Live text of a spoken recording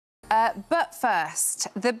But first,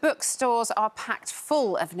 the bookstores are packed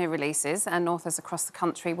full of new releases, and authors across the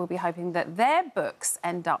country will be hoping that their books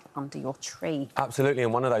end up under your tree. Absolutely,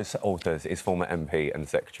 and one of those authors is former MP and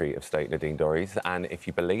Secretary of State Nadine Dorries, and if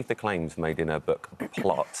you believe the claims made in her book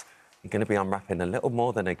Plot, you're going to be unwrapping a little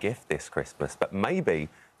more than a gift this Christmas, but maybe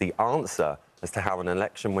the answer as to how an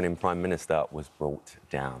election-winning Prime Minister was brought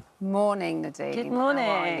down. Morning, Nadine. Good morning.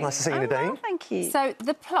 How are you? Nice to see you, Nadine. Well, thank you. So,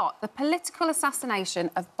 the plot, the political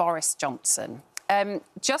assassination of Boris Johnson.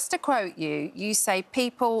 Just to quote you, you say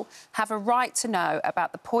people have a right to know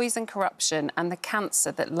about the poison, corruption and the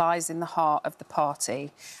cancer that lies in the heart of the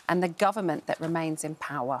party and the government that remains in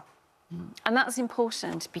power. And that's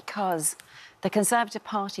important because the Conservative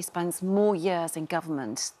Party spends more years in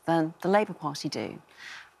government than the Labour Party do.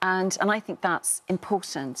 And I think that's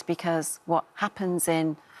important because what happens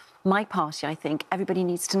in my party, I think, everybody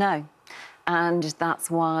needs to know. And that's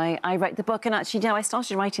why I wrote the book. And actually, you know, I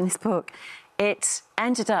started writing this book. It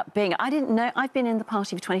ended up being... I didn't know... I've been in the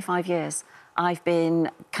party for 25 years. I've been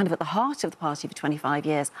kind of at the heart of the party for 25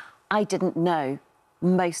 years. I didn't know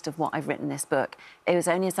most of what I've written in this book. It was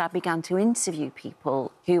only as I began to interview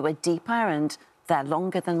people who were deeper and they're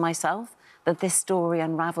longer than myself that this story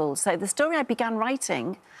unravelled. So the story I began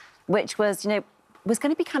writing, which was, you know, was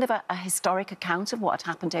going to be kind of a historic account of what had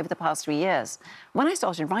happened over the past 3 years. When I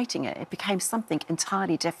started writing it, it became something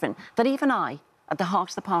entirely different that even I, at the heart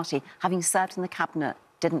of the party, having served in the cabinet,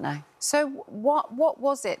 didn't know. So what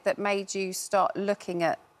was it that made you start looking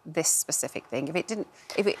at this specific thing? If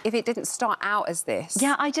it didn't start out as this,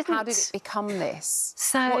 yeah, I didn't. How did it become this?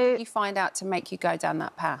 So what did you find out to make you go down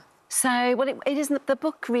that path? So, well, it isn't... The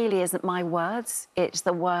book really isn't my words. It's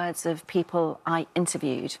the words of people I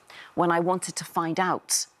interviewed when I wanted to find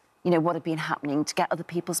out, you know, what had been happening, to get other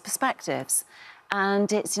people's perspectives. And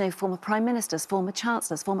it's, you know, former prime ministers, former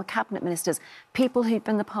chancellors, former cabinet ministers, people who'd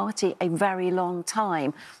been in the party a very long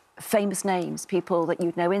time, famous names, people that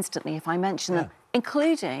you'd know instantly if I mention them,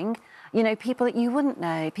 including, you know, people that you wouldn't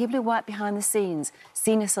know, people who work behind the scenes,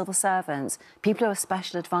 senior civil servants, people who are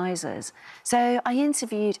special advisors. So I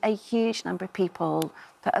interviewed a huge number of people.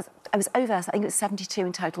 I was over, I think it was 72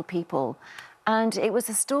 in total people. And it was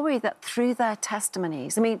a story that through their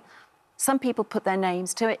testimonies, I mean, some people put their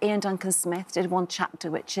names to it. Ian Duncan Smith did one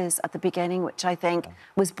chapter, which is at the beginning, which I think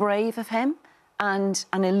was brave of him and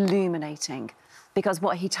illuminating. Because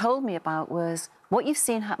what he told me about was what you've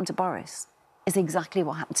seen happen to Boris is exactly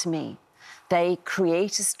what happened to me. They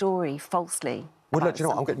create a story falsely. Well, look, you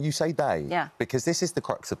know what? You say they, because this is the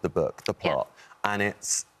crux of the book, the plot, and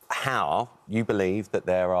it's how you believe that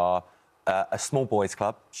there are a small boys'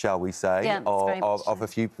 club, shall we say, of a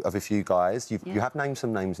few guys. You have named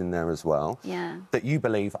some names in there as well. That you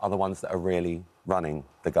believe are the ones that are really running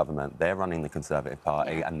the government. They're running the Conservative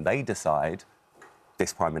Party, and they decide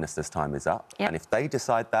this Prime Minister's time is up. And if they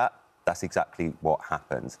decide that, that's exactly what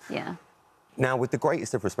happens. Now, with the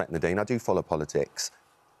greatest of respect, Nadine, I do follow politics.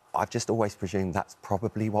 I've just always presumed that's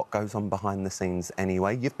probably what goes on behind the scenes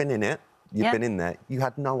anyway. You've been in it. You've been in there. You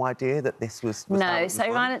had no idea that this was no,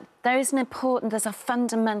 so Ryan, there's a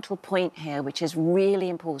fundamental point here which is really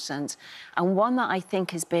important and one that I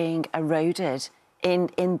think is being eroded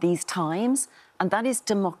in these times, and that is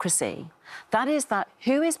democracy. That is that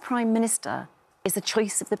who is Prime Minister is a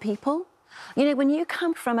choice of the people. You know, when you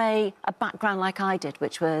come from a background like I did,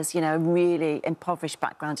 which was, you know, a really impoverished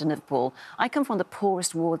background in Liverpool, I come from the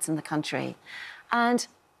poorest wards in the country, and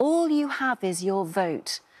all you have is your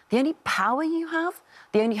vote. The only power you have,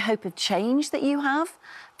 the only hope of change that you have,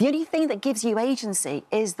 the only thing that gives you agency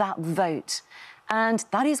is that vote. And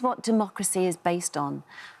that is what democracy is based on.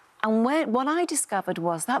 And what I discovered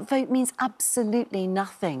was that vote means absolutely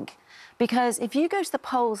nothing. Because if you go to the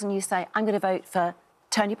polls and you say, I'm going to vote for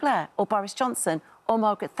Tony Blair or Boris Johnson or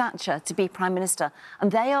Margaret Thatcher to be Prime Minister,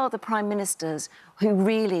 and they are the Prime Ministers who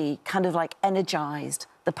really kind of like energised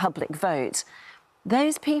the public vote,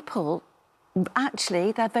 those people,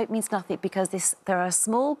 actually, their vote means nothing because there are a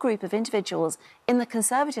small group of individuals in the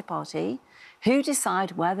Conservative Party who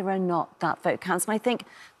decide whether or not that vote counts. And I think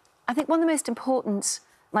one of the most important,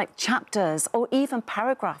 like, chapters or even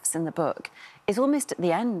paragraphs in the book is almost at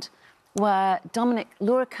the end, where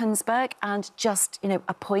Laura Kunsberg, and just, you know,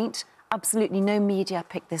 a point, absolutely no media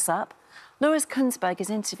picked this up. Laura Kunsberg is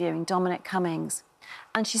interviewing Dominic Cummings,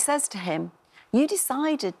 and she says to him, you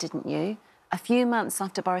decided, didn't you, a few months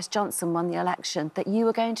after Boris Johnson won the election, that you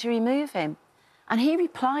were going to remove him? And he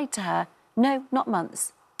replied to her, no, not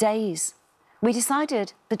months, days. We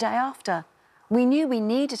decided the day after. We knew we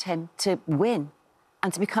needed him to win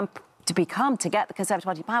and to get the Conservative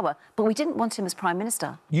Party power, but we didn't want him as Prime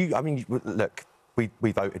Minister. I mean, look,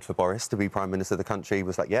 we voted for Boris to be Prime Minister of the country. He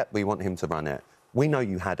was like, yeah, we want him to run it. We know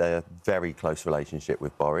you had a very close relationship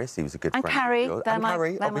with Boris. He was a good friend Carrie, of yours. And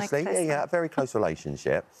Carrie, obviously, yeah, a very close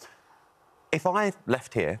relationship. If I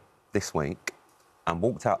left here this week and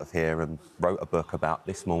walked out of here and wrote a book about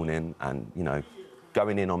this morning and, you know,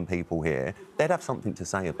 going in on people here, they'd have something to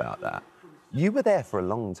say about that. You were there for a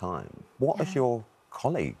long time. What has your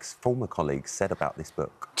colleagues, former colleagues, said about this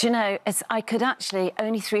book? Do you know, I could actually,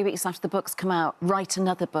 only 3 weeks after the book's come out, write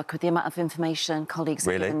another book with the amount of information colleagues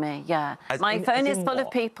have given me. Yeah. My phone is full of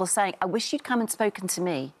people saying, I wish you'd come and spoken to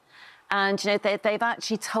me. And, you know, they've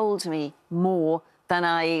actually told me more than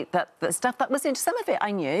the stuff that was in. Some of it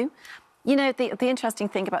I knew. You know, the interesting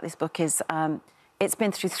thing about this book is it's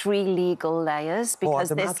been through 3 legal layers because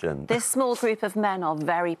this small group of men are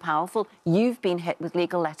very powerful. You've been hit with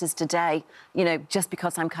legal letters today, you know, just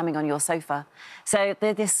because I'm coming on your sofa. So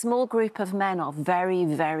this small group of men are very,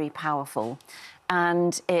 very powerful.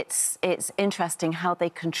 And it's interesting how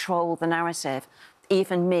they control the narrative.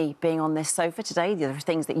 Even me being on this sofa today, there are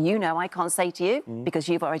things that you know I can't say to you because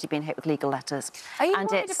you've already been hit with legal letters. Are you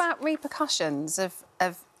worried about repercussions of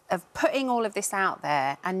putting all of this out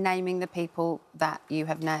there and naming the people that you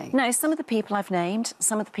have named? No, some of the people I've named,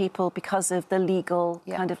 some of the people, because of the legal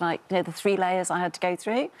kind of like, you know, the 3 layers I had to go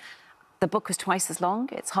through, the book was twice as long.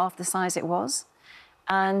 It's half the size it was.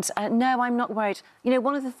 And no, I'm not worried. You know,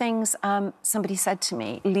 one of the things somebody said to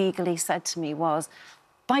me, legally said to me, was,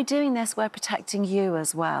 by doing this, we're protecting you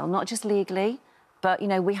as well, not just legally, but, you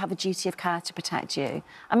know, we have a duty of care to protect you.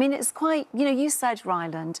 I mean, it's quite, you know, you said,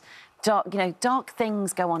 Ryland, dark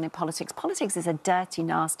things go on in politics. Politics is a dirty,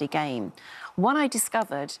 nasty game. What I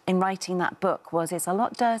discovered in writing that book was it's a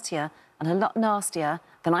lot dirtier and a lot nastier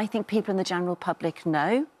than I think people in the general public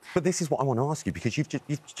know. But this is what I want to ask you, because you've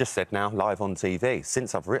just said now, live on TV,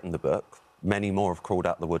 since I've written the book, many more have crawled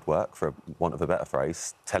out the woodwork, for want of a better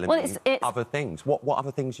phrase, telling me other things. What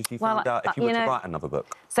other things have you found out if you were to write another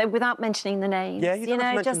book? So without mentioning the names, you don't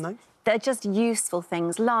have to mention names. They're just useful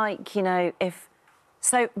things, like, you know,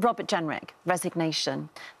 So Robert Jenrick, resignation.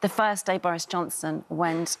 The first day Boris Johnson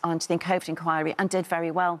went on to the COVID inquiry and did very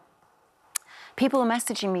well. People were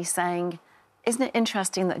messaging me saying, isn't it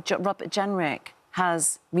interesting that Robert Jenrick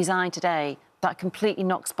has resigned today? That completely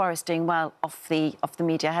knocks Boris doing well off the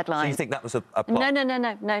media headlines. So you think that was a plot?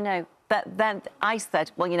 No. But then I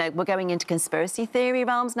said, well, you know, we're going into conspiracy theory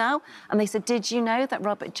realms now. And they said, did you know that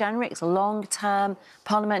Robert Jenrick's long-term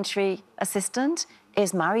parliamentary assistant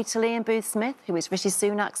is married to Liam Booth-Smith, who is Rishi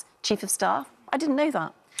Sunak's chief of staff? I didn't know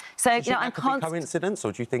that. So, you know, I can't... coincidence,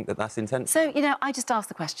 or do you think that that's intentional? So, you know, I just ask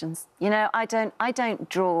the questions. You know, I don't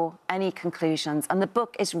draw any conclusions. And the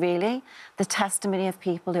book is really the testimony of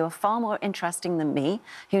people who are far more interesting than me,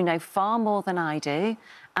 who know far more than I do,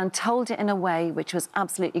 and told it in a way which was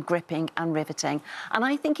absolutely gripping and riveting. And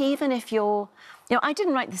I think even if you're... You know, I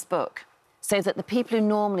didn't write this book so that the people who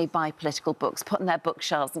normally buy political books put in their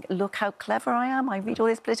bookshelves and go, look how clever I am, I read all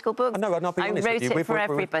these political books. No, and I'll be honest with you. I wrote it for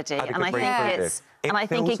everybody, and I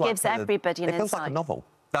think it gives everybody an insight. It feels like a novel.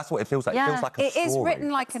 That's what it feels like. It feels like a story. It is written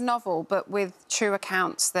like a novel, but with true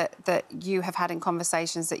accounts that you have had in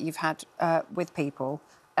conversations that you've had with people.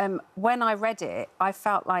 When I read it, I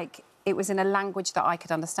felt like it was in a language that I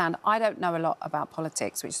could understand. I don't know a lot about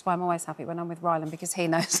politics, which is why I'm always happy when I'm with Ryland, because he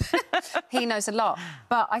knows he knows a lot.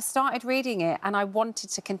 But I started reading it and I wanted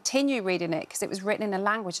to continue reading it because it was written in a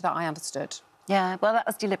language that I understood. Yeah, well, that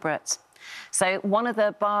was deliberate. So one of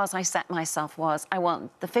the bars I set myself was, I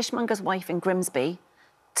want the fishmonger's wife in Grimsby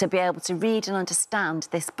to be able to read and understand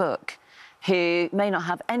this book, who may not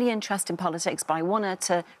have any interest in politics, but I want her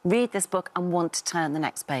to read this book and want to turn the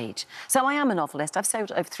next page. So I am a novelist. I've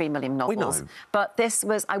sold over 3 million novels. We know. But this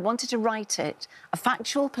was... I wanted to write it, a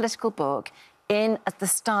factual political book, in the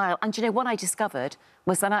style... And, you know, what I discovered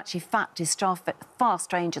was that actually fact is far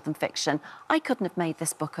stranger than fiction. I couldn't have made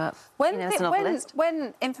this book up, as a novelist.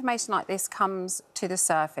 When information like this comes to the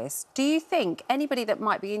surface, do you think anybody that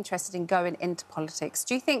might be interested in going into politics,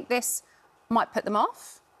 do you think this might put them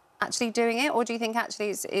off actually doing it, or do you think actually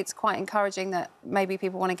it's quite encouraging that maybe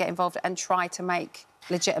people want to get involved and try to make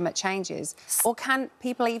legitimate changes? Or can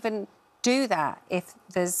people even do that if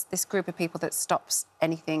there's this group of people that stops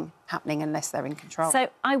anything happening unless they're in control? So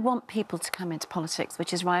I want people to come into politics,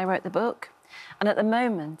 which is why I wrote the book. And at the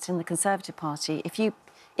moment in the Conservative Party, if you're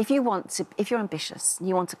ambitious,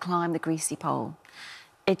 you want to climb the greasy pole,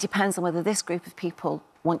 it depends on whether this group of people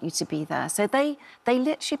want you to be there. So they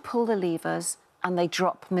literally pull the levers and they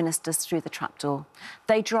drop ministers through the trapdoor.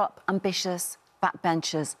 They drop ambitious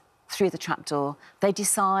backbenchers through the trapdoor. They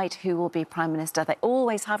decide who will be Prime Minister. They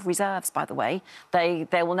always have reserves, by the way. They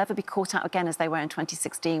will never be caught out again as they were in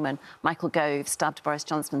 2016 when Michael Gove stabbed Boris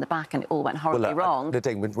Johnson in the back and it all went horribly wrong.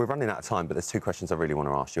 Nadine, we're running out of time, but there's two questions I really want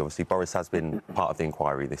to ask you. Obviously, Boris has been part of the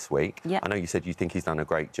inquiry this week. Yep. I know you said you think he's done a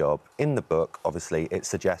great job. In the book, obviously, it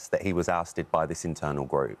suggests that he was ousted by this internal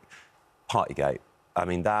group. Partygate. I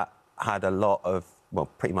mean, that had a lot of, well,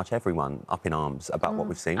 pretty much everyone up in arms about what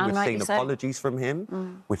we've seen. We've seen apologies from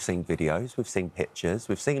him. We've seen videos. We've seen pictures.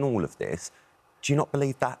 We've seen all of this. Do you not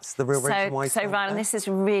believe that's the real reason why he's So, Ryan, this is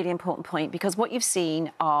a really important point, because what you've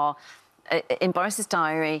seen are, in Boris's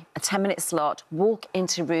diary, a 10-minute slot, walk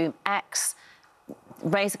into room X,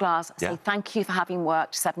 raise a glass, say thank you for having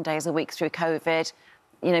worked 7 days a week through COVID.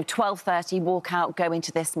 You know, 12:30, walk out, go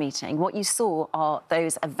into this meeting. What you saw are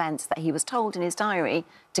those events that he was told in his diary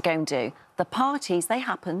to go and do. The parties, they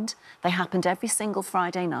happened. They happened every single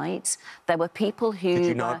Friday night. There were people who... Did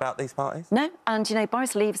you know about these parties? No, and, you know,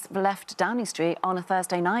 Boris left Downing Street on a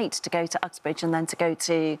Thursday night to go to Uxbridge and then to go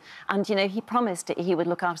to... And, you know, he promised that he would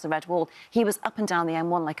look after the Red Wall. He was up and down the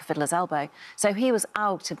M1 like a fiddler's elbow. So he was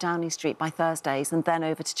out of Downing Street by Thursdays and then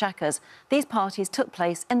over to Chequers. These parties took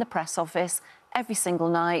place in the press office every single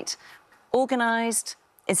night, organised,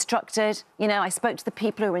 instructed. You know, I spoke to the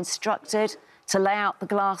people who were instructed to lay out the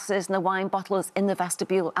glasses and the wine bottles in the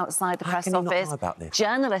vestibule outside the press office. Not know about this?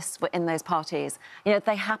 Journalists were in those parties. You know,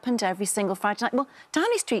 they happened every single Friday night. Well,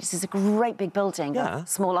 Downing Street is a great big building with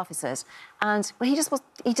small offices. And well, he just was...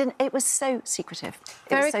 He didn't... It was so secretive.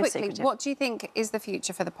 Very quickly, what do you think is the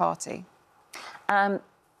future for the party?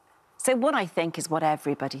 So what I think is what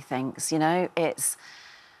everybody thinks, you know. It's...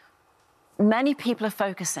 Many people are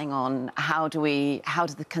focusing on how do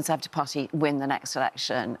the Conservative Party win the next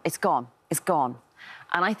election. It's gone. It's gone.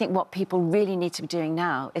 And I think what people really need to be doing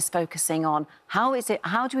now is focusing on how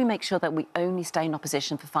do we make sure that we only stay in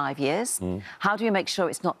opposition for 5 years? How do we make sure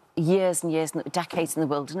it's not years and years and decades in the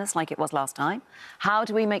wilderness like it was last time? How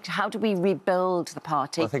do we rebuild the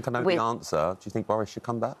party? Well, I think I know the answer. Do you think Boris should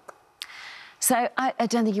come back? So I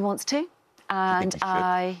don't think he wants to. And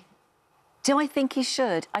do I think he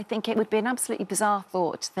should? I think it would be an absolutely bizarre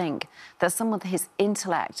thought to think that someone with his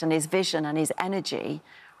intellect and his vision and his energy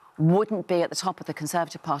wouldn't be at the top of the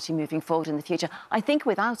Conservative Party moving forward in the future. I think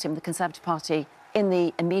without him, the Conservative Party in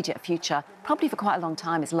the immediate future, probably for quite a long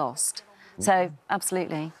time, is lost. So,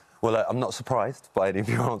 absolutely. Well, I'm not surprised by any of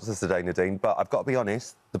your answers today, Nadine, but I've got to be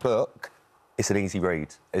honest, the book... It's an easy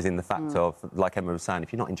read, as in the fact of, like Emma was saying,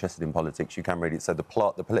 if you're not interested in politics, you can read it. So the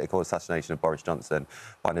political assassination of Boris Johnson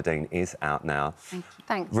by Nadine is out now. Thank you.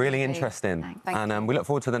 Thanks. Really interesting. And we look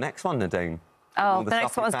forward to the next one, Nadine. Oh, the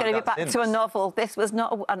next one's going to be back to a novel. This was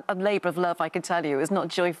not a labour of love, I can tell you. It was not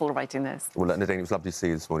joyful writing this. Well, Nadine, it was lovely to see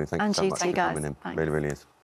you this morning. Thank you so much for coming in. Really, really is.